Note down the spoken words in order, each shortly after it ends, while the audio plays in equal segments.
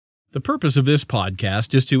The purpose of this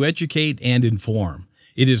podcast is to educate and inform.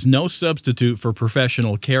 It is no substitute for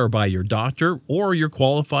professional care by your doctor or your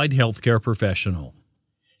qualified healthcare professional.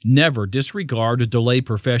 Never disregard or delay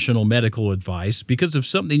professional medical advice because of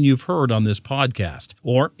something you've heard on this podcast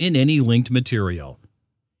or in any linked material.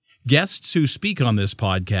 Guests who speak on this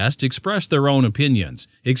podcast express their own opinions,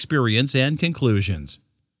 experience, and conclusions.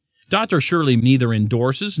 Dr. Shirley neither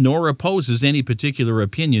endorses nor opposes any particular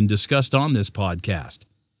opinion discussed on this podcast.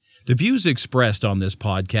 The views expressed on this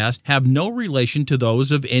podcast have no relation to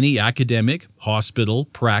those of any academic, hospital,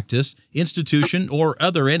 practice, institution, or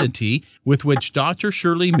other entity with which Dr.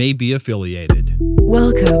 Shirley may be affiliated.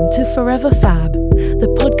 Welcome to Forever Fab,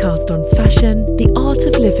 the podcast on fashion, the art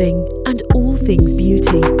of living, and all things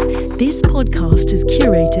beauty. This podcast is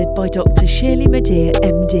curated by Dr. Shirley Madeir,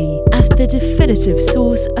 MD, as the definitive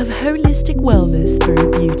source of holistic wellness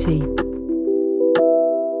through beauty.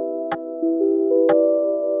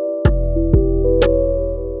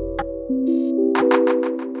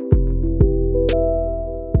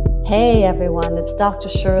 Hey everyone, it's Dr.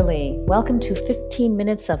 Shirley. Welcome to 15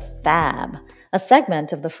 Minutes of Fab, a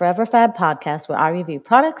segment of the Forever Fab podcast where I review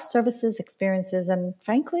products, services, experiences, and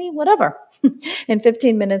frankly, whatever, in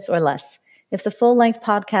 15 minutes or less. If the full-length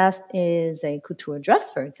podcast is a couture dress,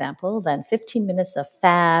 for example, then 15 Minutes of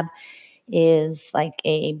Fab is like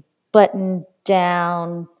a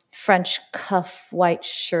button-down French cuff white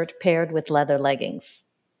shirt paired with leather leggings.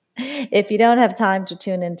 If you don't have time to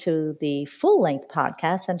tune into the full-length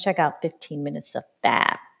podcast, then check out 15 Minutes of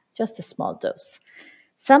Fab, just a small dose.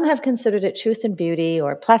 Some have considered it truth and beauty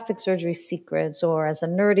or plastic surgery secrets or as a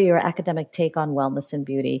nerdy or academic take on wellness and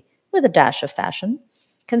beauty with a dash of fashion.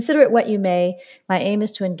 Consider it what you may. My aim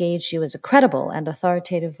is to engage you as a credible and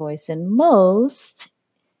authoritative voice in most,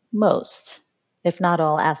 if not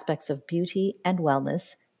all aspects of beauty and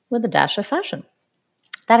wellness with a dash of fashion.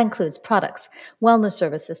 That includes products, wellness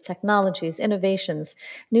services, technologies, innovations,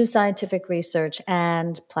 new scientific research,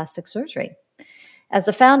 and plastic surgery. As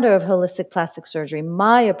the founder of Holistic Plastic Surgery,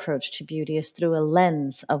 my approach to beauty is through a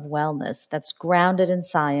lens of wellness that's grounded in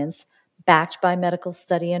science, backed by medical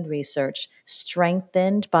study and research,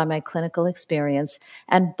 strengthened by my clinical experience,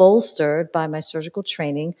 and bolstered by my surgical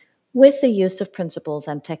training with the use of principles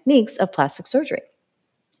and techniques of plastic surgery.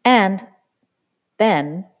 And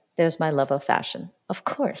then there's my love of fashion. Of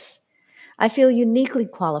course, I feel uniquely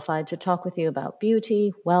qualified to talk with you about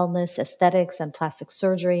beauty, wellness, aesthetics, and plastic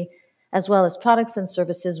surgery, as well as products and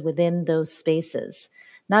services within those spaces,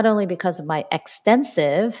 not only because of my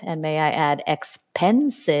extensive, and may I add,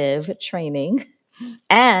 expensive training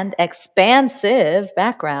and expansive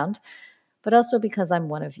background, but also because I'm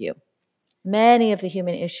one of you. Many of the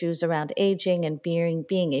human issues around aging and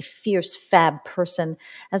being a fierce fab person,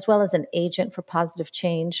 as well as an agent for positive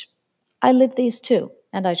change, I live these too,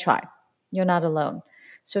 and I try. You're not alone.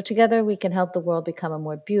 So together we can help the world become a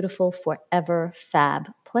more beautiful, forever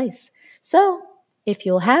fab place. So if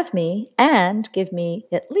you'll have me and give me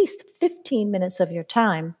at least 15 minutes of your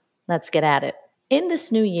time, let's get at it. In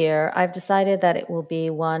this new year, I've decided that it will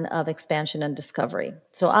be one of expansion and discovery.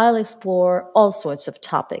 So I'll explore all sorts of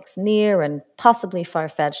topics, near and possibly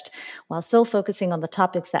far-fetched, while still focusing on the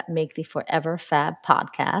topics that make the Forever Fab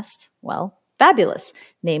podcast, well, fabulous,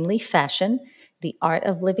 namely fashion, the art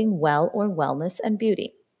of living well or wellness, and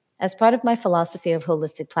beauty. As part of my philosophy of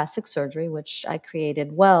holistic plastic surgery, which I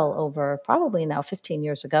created well over probably now 15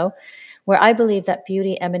 years ago, where I believe that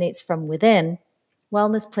beauty emanates from within,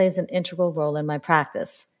 wellness plays an integral role in my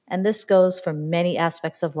practice. And this goes for many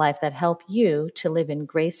aspects of life that help you to live in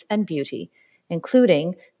grace and beauty,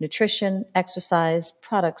 including nutrition, exercise,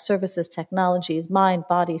 products, services, technologies, mind,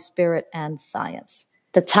 body, spirit, and science.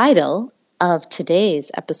 The title of today's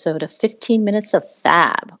episode of 15 Minutes of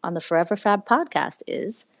Fab on the Forever Fab podcast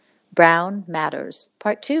is Brown Matters,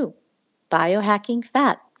 Part 2, BioHacking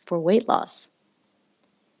Fat for Weight Loss.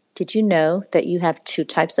 Did you know that you have two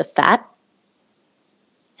types of fat?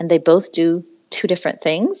 And they both do two different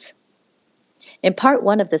things? In part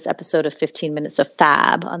 1 of this episode of 15 Minutes of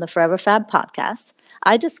Fab on the Forever Fab podcast,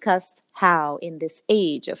 I discussed how in this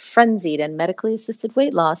age of frenzied and medically assisted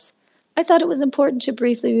weight loss, I thought it was important to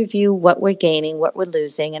briefly review what we're gaining, what we're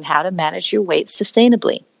losing, and how to manage your weight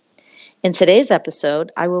sustainably. In today's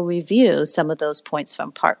episode, I will review some of those points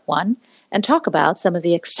from part 1 and talk about some of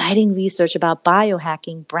the exciting research about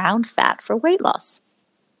biohacking brown fat for weight loss.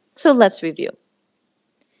 So let's review.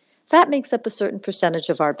 Fat makes up a certain percentage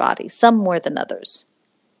of our body, some more than others.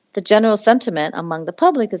 The general sentiment among the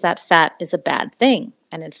public is that fat is a bad thing,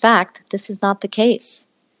 and in fact, this is not the case.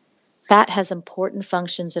 Fat has important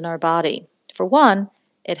functions in our body. For one,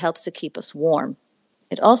 it helps to keep us warm.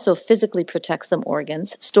 It also physically protects some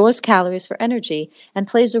organs, stores calories for energy, and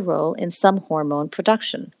plays a role in some hormone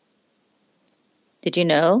production. Did you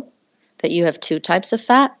know that you have two types of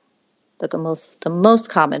fat? The most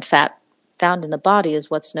common fat found in the body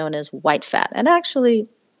is what's known as white fat, and actually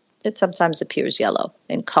it sometimes appears yellow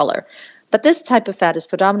in color. But this type of fat is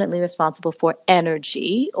predominantly responsible for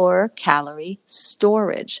energy or calorie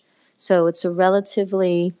storage. So it's a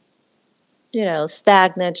relatively,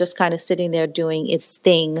 stagnant, just kind of sitting there doing its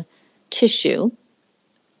thing tissue,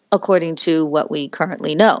 according to what we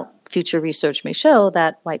currently know. Future research may show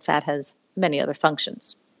that white fat has many other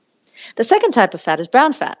functions. The second type of fat is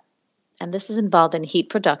brown fat, and this is involved in heat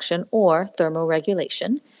production or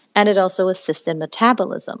thermoregulation, and it also assists in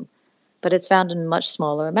metabolism, but it's found in much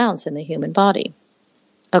smaller amounts in the human body.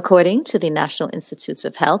 According to the National Institutes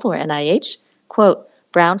of Health, or NIH, quote,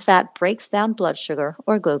 brown fat breaks down blood sugar,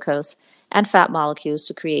 or glucose, and fat molecules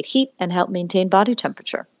to create heat and help maintain body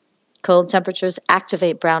temperature. Cold temperatures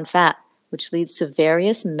activate brown fat, which leads to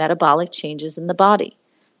various metabolic changes in the body.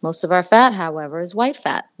 Most of our fat, however, is white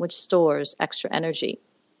fat, which stores extra energy.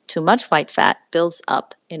 Too much white fat builds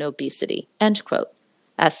up in obesity, end quote.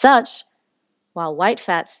 As such, while white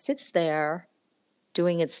fat sits there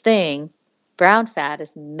doing its thing, brown fat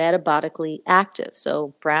is metabolically active.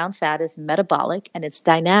 So brown fat is metabolic and it's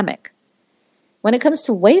dynamic. When it comes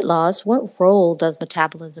to weight loss, what role does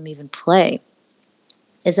metabolism even play?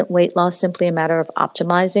 Isn't weight loss simply a matter of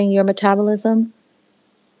optimizing your metabolism?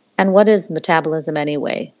 And what is metabolism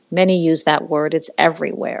anyway? Many use that word, it's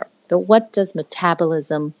everywhere. But what does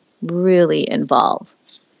metabolism really involve?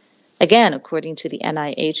 Again, according to the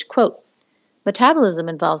NIH, quote, metabolism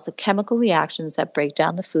involves the chemical reactions that break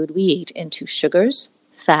down the food we eat into sugars,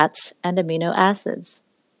 fats, and amino acids.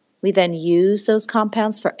 We then use those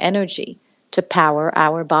compounds for energy to power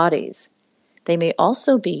our bodies. They may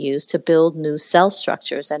also be used to build new cell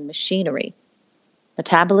structures and machinery.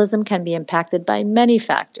 Metabolism can be impacted by many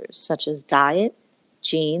factors, such as diet,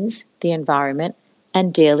 genes, the environment,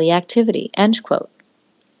 and daily activity, end quote.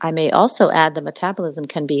 I may also add that metabolism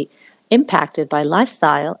can be impacted by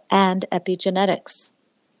lifestyle and epigenetics.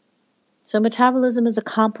 So metabolism is a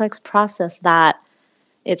complex process that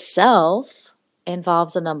itself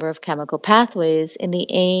involves a number of chemical pathways in the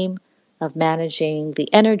aim of managing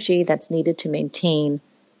the energy that's needed to maintain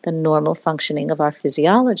the normal functioning of our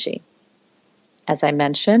physiology. As I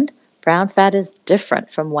mentioned, brown fat is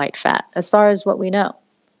different from white fat as far as what we know.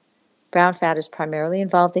 Brown fat is primarily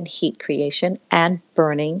involved in heat creation and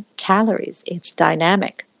burning calories. It's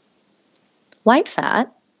dynamic. White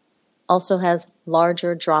fat also has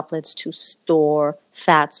larger droplets to store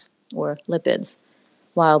fats or lipids,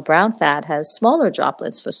 while brown fat has smaller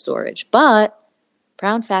droplets for storage. But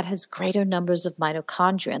brown fat has greater numbers of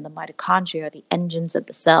mitochondria, and the mitochondria are the engines of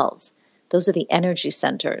the cells. Those are the energy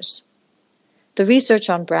centers. The research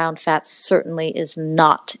on brown fat certainly is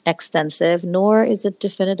not extensive, nor is it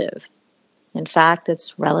definitive. In fact,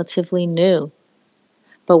 it's relatively new.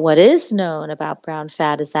 But what is known about brown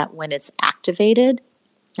fat is that when it's activated,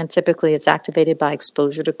 and typically it's activated by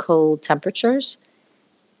exposure to cold temperatures,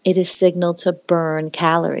 it is signaled to burn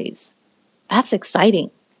calories. That's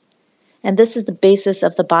exciting. And this is the basis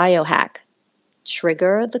of the biohack.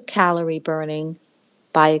 Trigger the calorie burning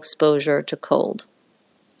by exposure to cold.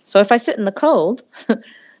 So if I sit in the cold,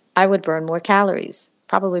 I would burn more calories,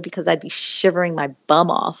 probably because I'd be shivering my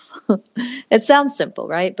bum off. It sounds simple,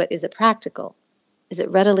 right? But is it practical? Is it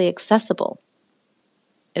readily accessible?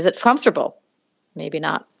 Is it comfortable? Maybe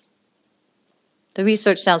not. The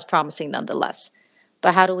research sounds promising nonetheless.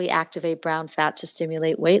 But how do we activate brown fat to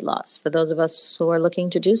stimulate weight loss for those of us who are looking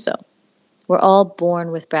to do so? We're all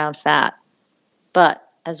born with brown fat, but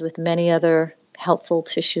as with many other helpful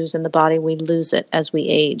tissues in the body, we lose it as we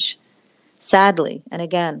age. Sadly, and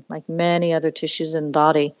again, like many other tissues in the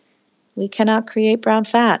body, we cannot create brown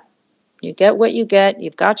fat. You get what you get,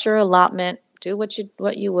 you've got your allotment, do what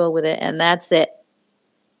you will with it, and that's it.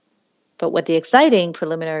 But what the exciting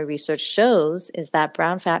preliminary research shows is that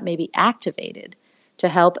brown fat may be activated to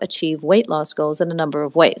help achieve weight loss goals in a number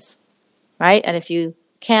of ways, right? And if you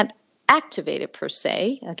can't activate it per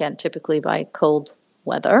se, again, typically by cold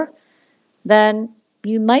weather, then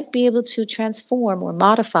you might be able to transform or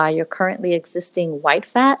modify your currently existing white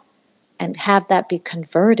fat and have that be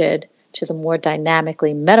converted to the more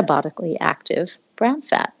dynamically, metabolically active brown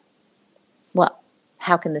fat. Well,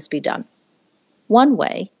 how can this be done? One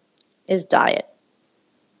way is diet.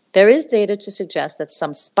 There is data to suggest that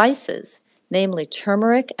some spices, namely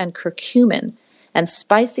turmeric and curcumin, and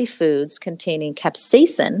spicy foods containing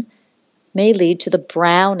capsaicin may lead to the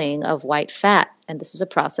browning of white fat, and this is a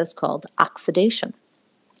process called oxidation.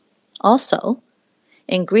 Also,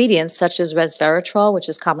 Ingredients such as resveratrol, which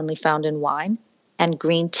is commonly found in wine, and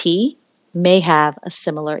green tea may have a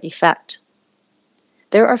similar effect.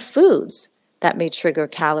 There are foods that may trigger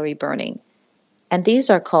calorie burning, and these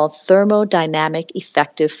are called thermodynamic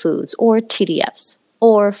effective foods, or TDFs,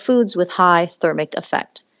 or foods with high thermic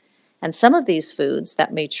effect. And some of these foods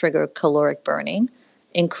that may trigger caloric burning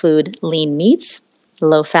include lean meats,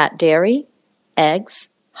 low-fat dairy, eggs,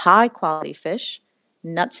 high-quality fish,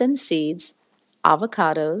 nuts and seeds,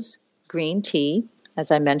 avocados, green tea, as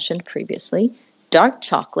I mentioned previously, dark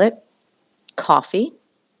chocolate, coffee,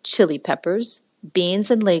 chili peppers, beans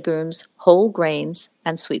and legumes, whole grains,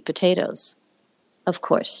 and sweet potatoes. Of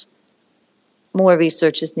course, more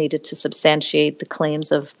research is needed to substantiate the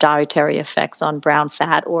claims of dietary effects on brown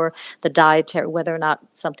fat, or the dietary, whether or not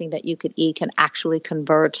something that you could eat can actually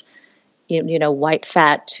convert, white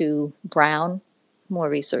fat to brown. More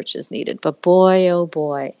research is needed. But boy, oh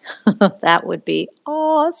boy, that would be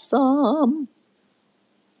awesome.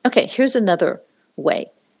 Okay, here's another way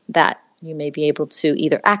that you may be able to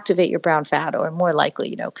either activate your brown fat or more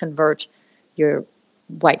likely, convert your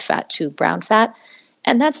white fat to brown fat.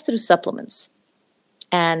 And that's through supplements.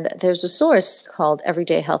 And there's a source called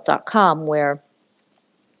everydayhealth.com where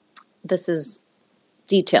this is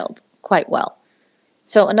detailed quite well.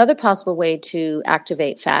 So another possible way to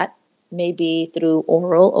activate fat may be through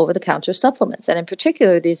oral over-the-counter supplements. And in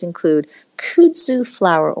particular, these include kudzu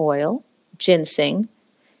flower oil, ginseng,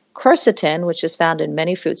 quercetin, which is found in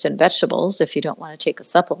many fruits and vegetables if you don't want to take a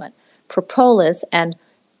supplement, propolis, and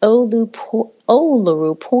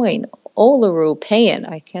oleuropein.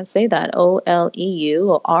 I can't say that.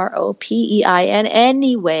 Oleuropein.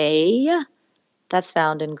 Anyway, that's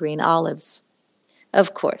found in green olives.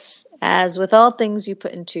 Of course, as with all things you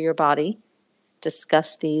put into your body,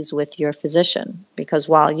 discuss these with your physician, because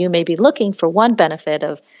while you may be looking for one benefit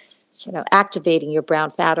of, activating your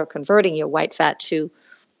brown fat or converting your white fat to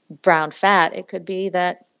brown fat, it could be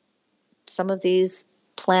that some of these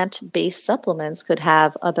plant-based supplements could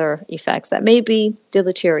have other effects that may be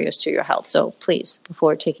deleterious to your health. So please,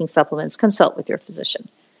 before taking supplements, consult with your physician.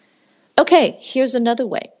 Okay, here's another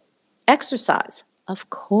way. Exercise. Of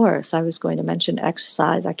course, I was going to mention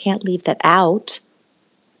exercise. I can't leave that out.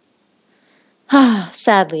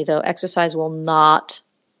 Sadly, though, exercise will not,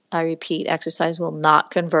 I repeat, exercise will not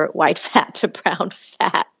convert white fat to brown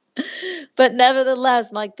fat. But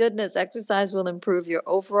nevertheless, my goodness, exercise will improve your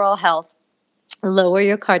overall health, lower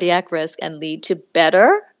your cardiac risk, and lead to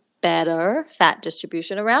better fat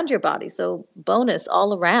distribution around your body. So bonus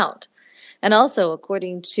all around. And also,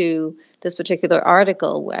 according to this particular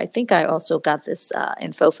article, where I think I also got this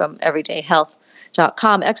info from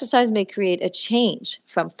everydayhealth.com, exercise may create a change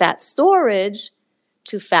from fat storage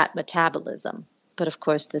to fat metabolism. But of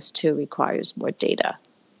course, this too requires more data.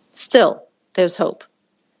 Still, there's hope.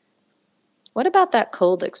 What about that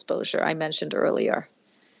cold exposure I mentioned earlier?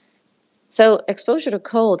 So exposure to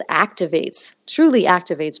cold truly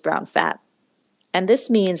activates brown fat. And this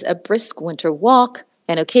means a brisk winter walk,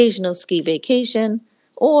 an occasional ski vacation,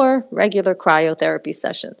 or regular cryotherapy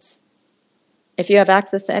sessions. If you have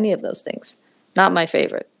access to any of those things, not my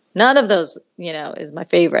favorite. None of those, is my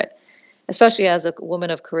favorite, especially as a woman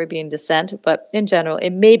of Caribbean descent. But in general, it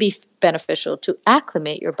may be beneficial to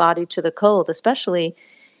acclimate your body to the cold, especially,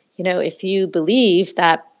 if you believe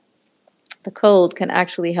that the cold can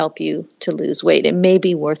actually help you to lose weight. It may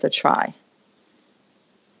be worth a try.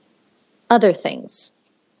 Other things.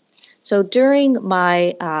 So during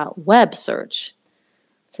my web search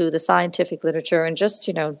through the scientific literature and just,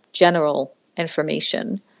 general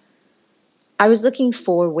information, I was looking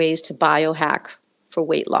for ways to biohack for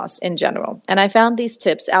weight loss in general. And I found these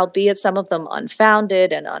tips, albeit some of them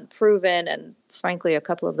unfounded and unproven, and frankly, a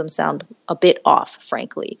couple of them sound a bit off,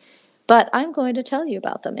 frankly. But I'm going to tell you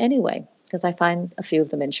about them anyway, because I find a few of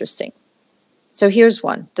them interesting. So here's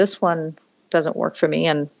one. This one doesn't work for me,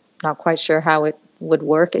 and not quite sure how it would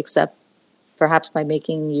work, except perhaps by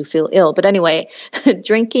making you feel ill. But anyway,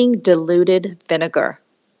 drinking diluted vinegar.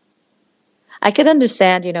 I could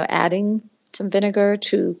understand, adding some vinegar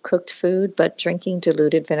to cooked food, but drinking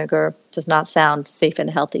diluted vinegar does not sound safe and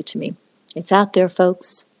healthy to me. It's out there,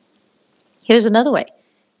 folks. Here's another way.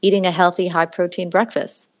 Eating a healthy, high-protein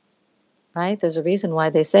breakfast, right? There's a reason why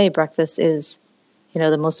they say breakfast is,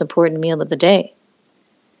 the most important meal of the day.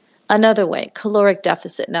 Another way, caloric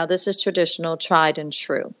deficit. Now, this is traditional, tried and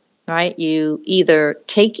true, right? You either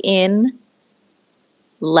take in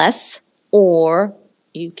less or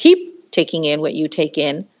you keep taking in what you take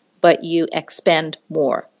in, but you expend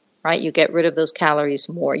more, right? You get rid of those calories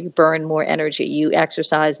more. You burn more energy. You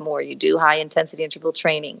exercise more. You do high-intensity interval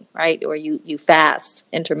training, right? Or you fast,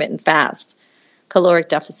 intermittent fast. caloric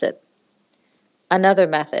deficit. Another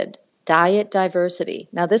method, diet diversity.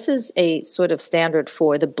 Now, this is a sort of standard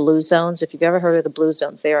for the blue zones. If you've ever heard of the blue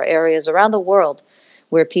zones, they are areas around the world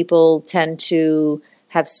where people tend to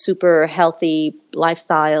have super healthy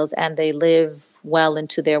lifestyles and they live well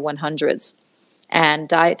into their 100s. And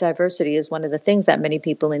diet diversity is one of the things that many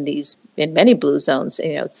people in many blue zones,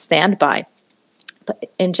 stand by.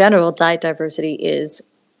 But in general, diet diversity is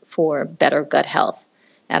for better gut health.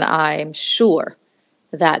 And I'm sure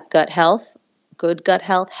that gut health, good gut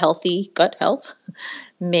health, healthy gut health,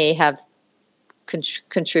 may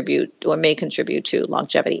contribute to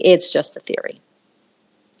longevity. It's just a theory.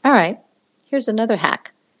 All right, here's another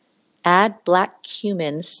hack. Add black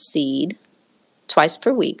cumin seed twice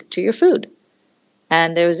per week to your food.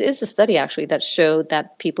 And there is a study actually that showed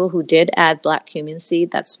that people who did add black cumin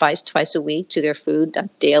seed, that spice, twice a week to their food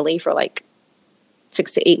daily for like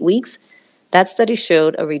 6 to 8 weeks, that study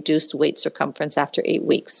showed a reduced waist circumference after 8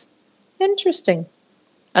 weeks. Interesting.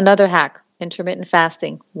 Another hack, intermittent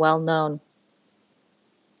fasting, well known.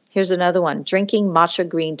 Here's another one, drinking matcha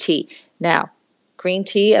green tea. Now, green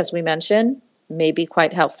tea, as we mentioned, may be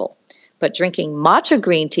quite helpful. But drinking matcha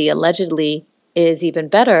green tea allegedly is even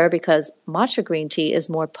better because matcha green tea is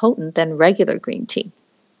more potent than regular green tea.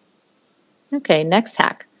 Okay, next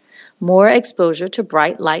hack. More exposure to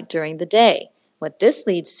bright light during the day. What this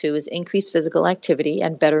leads to is increased physical activity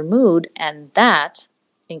and better mood, and that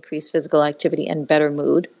increased physical activity and better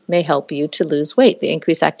mood may help you to lose weight. The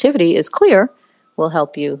increased activity is clear, will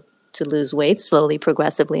help you to lose weight slowly,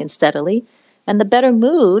 progressively, and steadily. And the better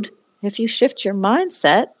mood, if you shift your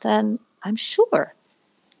mindset, then I'm sure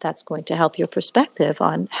that's going to help your perspective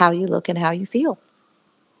on how you look and how you feel.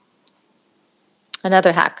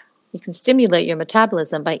 Another hack, you can stimulate your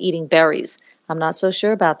metabolism by eating berries. I'm not so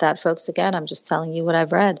sure about that, folks. Again, I'm just telling you what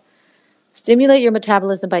I've read. Stimulate your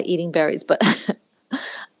metabolism by eating berries. But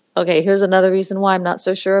okay, here's another reason why I'm not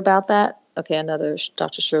so sure about that. Okay, another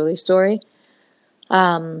Dr. Shirley story.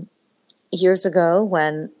 Years ago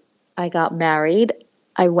when I got married,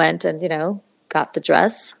 I went and, got the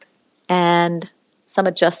dress, and some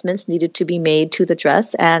adjustments needed to be made to the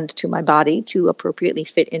dress and to my body to appropriately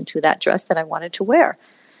fit into that dress that I wanted to wear.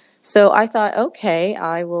 So I thought, okay,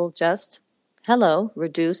 I will just,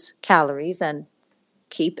 reduce calories and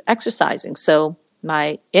keep exercising. So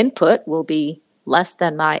my input will be less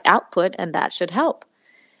than my output, and that should help.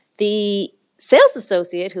 The sales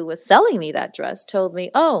associate who was selling me that dress told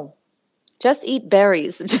me, oh, just eat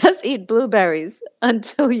berries, just eat blueberries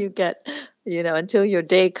until you get, until your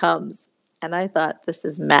day comes. And I thought, this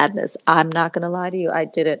is madness. I'm not going to lie to you. I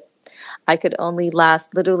did it. I could only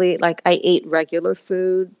last literally, I ate regular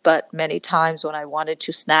food, but many times when I wanted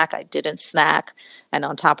to snack, I didn't snack. And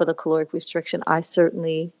on top of the caloric restriction, I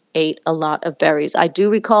certainly ate a lot of berries. I do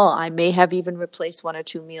recall I may have even replaced 1 or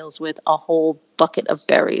 2 meals with a whole bucket of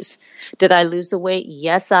berries. Did I lose the weight?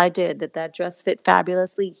 Yes, I did. Did that dress fit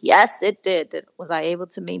fabulously? Yes, it did. Was I able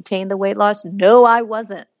to maintain the weight loss? No, I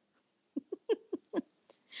wasn't.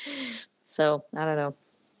 So I don't know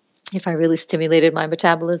if I really stimulated my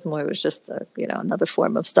metabolism or it was just another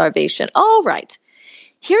form of starvation. All right.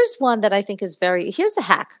 Here's one that I think here's a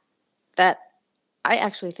hack that I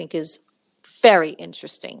actually think is very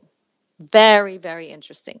interesting. Very, very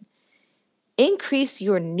interesting. Increase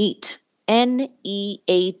your NEAT,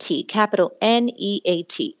 N-E-A-T, capital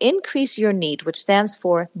N-E-A-T. Increase your NEAT, which stands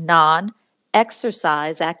for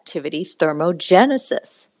non-exercise activity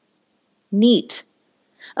thermogenesis. NEAT.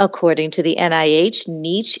 According to the NIH,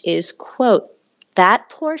 NEAT is, quote, that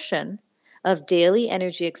portion of daily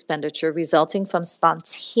energy expenditure resulting from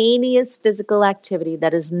spontaneous physical activity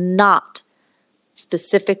that is not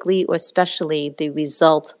specifically or especially the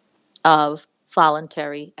result of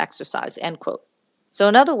voluntary exercise, end quote. So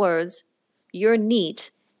in other words, your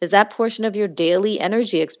NEAT is that portion of your daily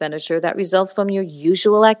energy expenditure that results from your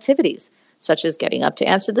usual activities, such as getting up to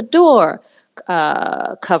answer the door,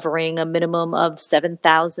 covering a minimum of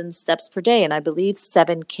 7,000 steps per day. And I believe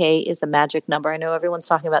 7K is the magic number. I know everyone's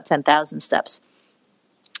talking about 10,000 steps.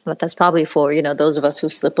 But that's probably for, those of us who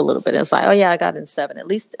slip a little bit. It's like, oh yeah, I got in 7. At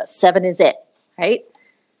least 7 is it, right?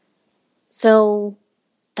 So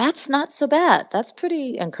that's not so bad. That's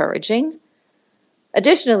pretty encouraging.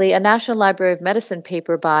 Additionally, a National Library of Medicine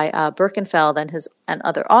paper by Birkenfeld and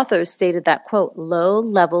other authors stated that, quote, low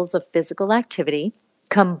levels of physical activity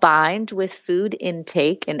combined with food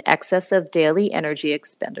intake in excess of daily energy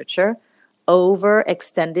expenditure over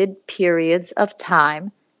extended periods of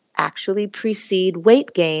time actually precede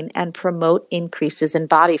weight gain and promote increases in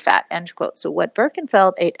body fat, end quote. So what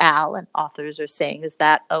Birkenfeld et al. And authors are saying is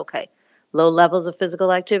that, okay, low levels of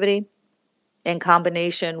physical activity in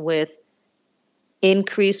combination with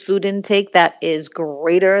increased food intake that is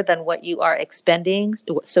greater than what you are expending,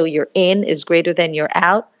 so your in is greater than your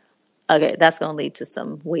out, okay, that's going to lead to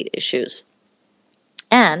some weight issues.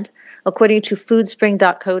 And according to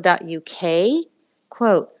foodspring.co.uk,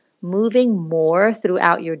 quote, moving more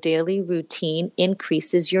throughout your daily routine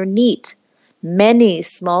increases your NEAT. Many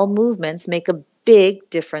small movements make a big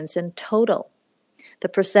difference in total. The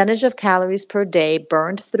percentage of calories per day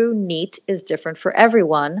burned through NEAT is different for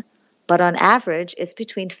everyone, but on average, it's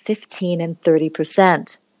between 15 and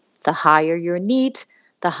 30%. The higher your NEAT,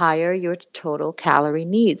 the higher your total calorie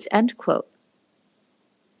needs, end quote.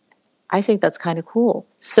 I think that's kind of cool.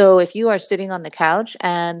 So if you are sitting on the couch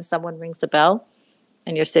and someone rings the bell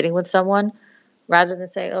and you're sitting with someone, rather than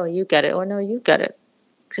say, oh, you get it, or no, you get it,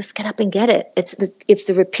 just get up and get it. It's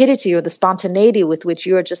the rapidity or the spontaneity with which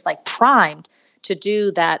you're just like primed to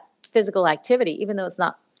do that physical activity, even though it's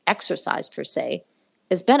not exercise per se,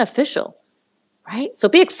 is beneficial, right? So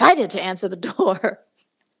be excited to answer the door.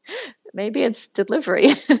 Maybe it's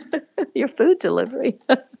delivery, your food delivery.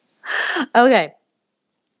 Okay.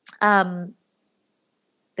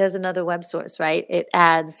 There's another web source, right? It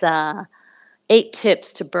adds 8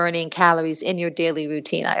 tips to burning calories in your daily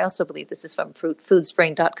routine. I also believe this is from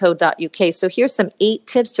foodspring.co.uk. So here's some 8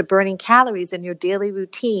 tips to burning calories in your daily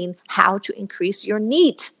routine, how to increase your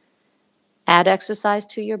NEAT. Add exercise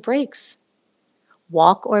to your breaks.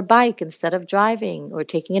 Walk or bike instead of driving or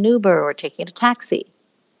taking an Uber or taking a taxi.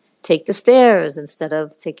 Take the stairs instead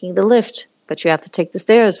of taking the lift, but you have to take the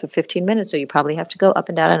stairs for 15 minutes, so you probably have to go up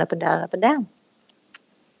and down and up and down and up and down.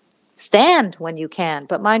 Stand when you can,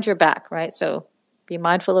 but mind your back, right? So be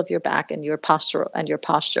mindful of your back and your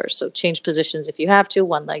posture. So change positions if you have to,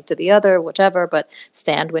 one leg to the other, whatever, but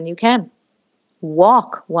stand when you can.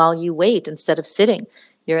 Walk while you wait instead of sitting.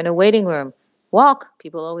 You're in a waiting room. Walk.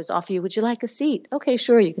 People always offer you, would you like a seat? Okay,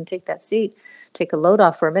 sure, you can take that seat. Take a load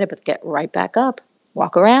off for a minute, but get right back up.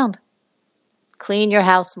 Walk around. Clean your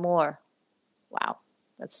house more. Wow,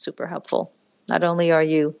 that's super helpful. Not only are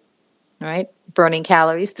you, right, burning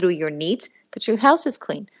calories through your NEAT, but your house is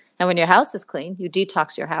clean. And when your house is clean, you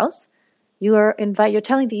detox your house. You're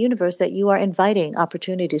telling the universe that you are inviting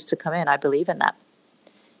opportunities to come in. I believe in that.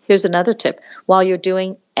 Here's another tip. While you're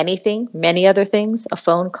doing anything, many other things, a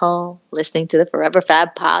phone call, listening to the Forever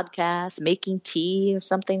Fab podcast, making tea or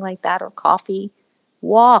something like that, or coffee,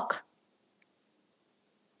 walk.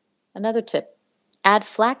 Another tip, add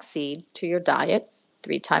flaxseed to your diet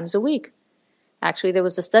 3 times a week. Actually, there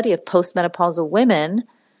was a study of postmenopausal women,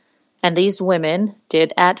 and these women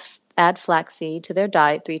did add flaxseed to their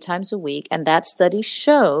diet 3 times a week, and that study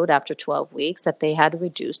showed after 12 weeks that they had a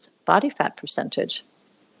reduced body fat percentage.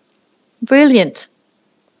 Brilliant.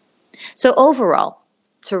 So overall,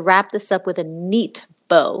 to wrap this up with a neat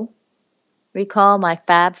bow, recall my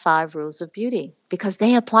Fab 5 rules of beauty, because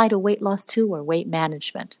they apply to weight loss too, or weight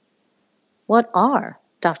management. What are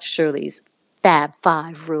Dr. Shirley's Fab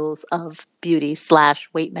 5 rules of beauty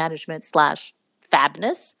 / weight management /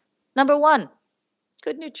 fabness? Number 1,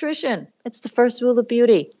 good nutrition. It's the first rule of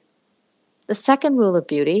beauty. The second rule of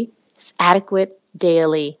beauty is adequate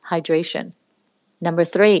daily hydration. Number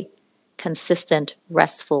 3, consistent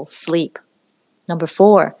restful sleep. Number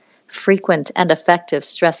 4, frequent and effective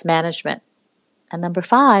stress management. And number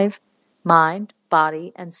 5, mind,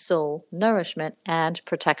 body, and soul nourishment and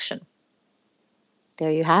protection.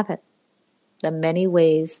 There you have it. The many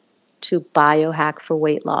ways to biohack for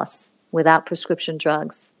weight loss without prescription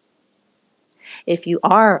drugs. If you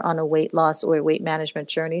are on a weight loss or weight management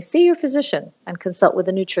journey, see your physician and consult with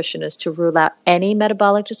a nutritionist to rule out any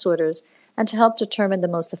metabolic disorders and to help determine the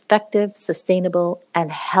most effective, sustainable,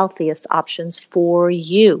 and healthiest options for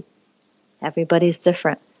you. Everybody's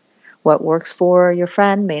different. What works for your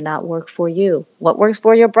friend may not work for you. What works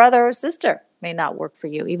for your brother or sister may not work for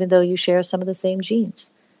you, even though you share some of the same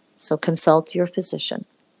genes. So consult your physician.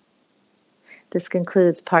 This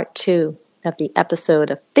concludes part 2 of the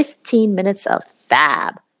episode of 15 Minutes of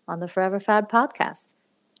Fab on the Forever Fab podcast.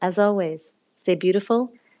 As always, stay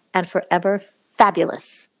beautiful and forever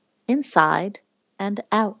fabulous, inside and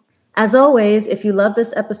out. As always, if you love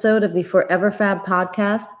this episode of the Forever Fab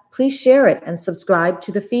podcast, please share it and subscribe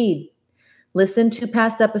to the feed. Listen to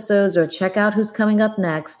past episodes or check out who's coming up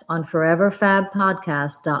next on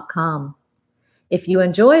foreverfabpodcast.com. If you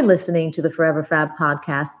enjoy listening to the Forever Fab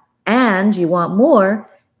podcast and you want more,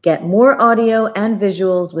 get more audio and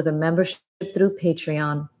visuals with a membership through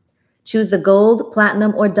Patreon. Choose the gold,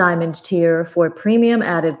 platinum, or diamond tier for premium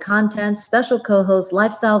added content, special co-hosts,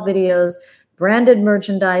 lifestyle videos, branded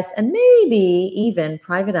merchandise, and maybe even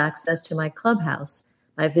private access to my clubhouse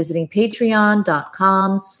by visiting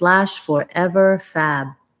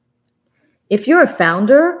patreon.com/foreverfab. If you're a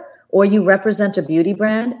founder or you represent a beauty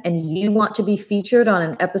brand and you want to be featured on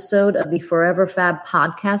an episode of the Forever Fab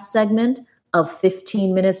podcast segment of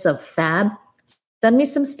 15 Minutes of Fab, send me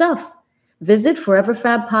some stuff. Visit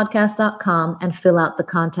foreverfabpodcast.com and fill out the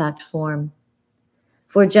contact form.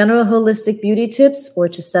 For general holistic beauty tips or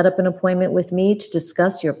to set up an appointment with me to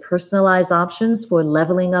discuss your personalized options for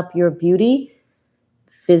leveling up your beauty,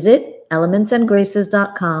 visit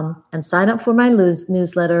elementsandgraces.com and sign up for my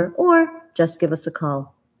newsletter or just give us a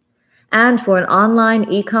call. And for an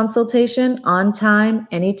online e-consultation on time,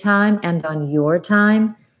 anytime, and on your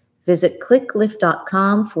time, visit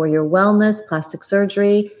clicklift.com for your wellness, plastic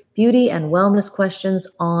surgery, beauty, and wellness questions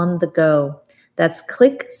on the go. That's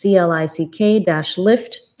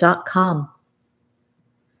click-lift.com.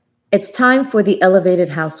 It's time for the elevated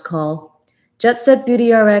house call. Jet Set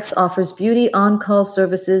Beauty RX offers beauty on-call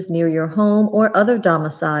services near your home or other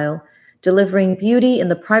domicile, delivering beauty in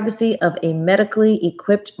the privacy of a medically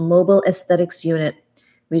equipped mobile aesthetics unit.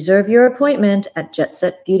 Reserve your appointment at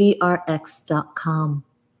jetsetbeautyrx.com.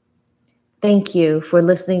 Thank you for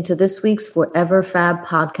listening to this week's Forever Fab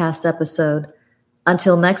podcast episode.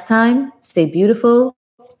 Until next time, stay beautiful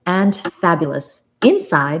and fabulous,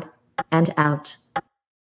 inside and out.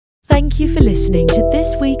 Thank you for listening to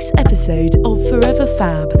this week's episode of Forever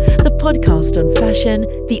Fab, the podcast on fashion,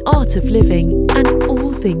 the art of living, and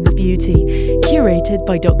all things beauty, curated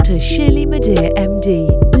by Dr. Shirley Madeir, MD.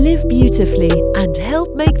 Live beautifully and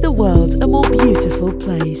help make the world a more beautiful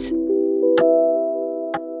place.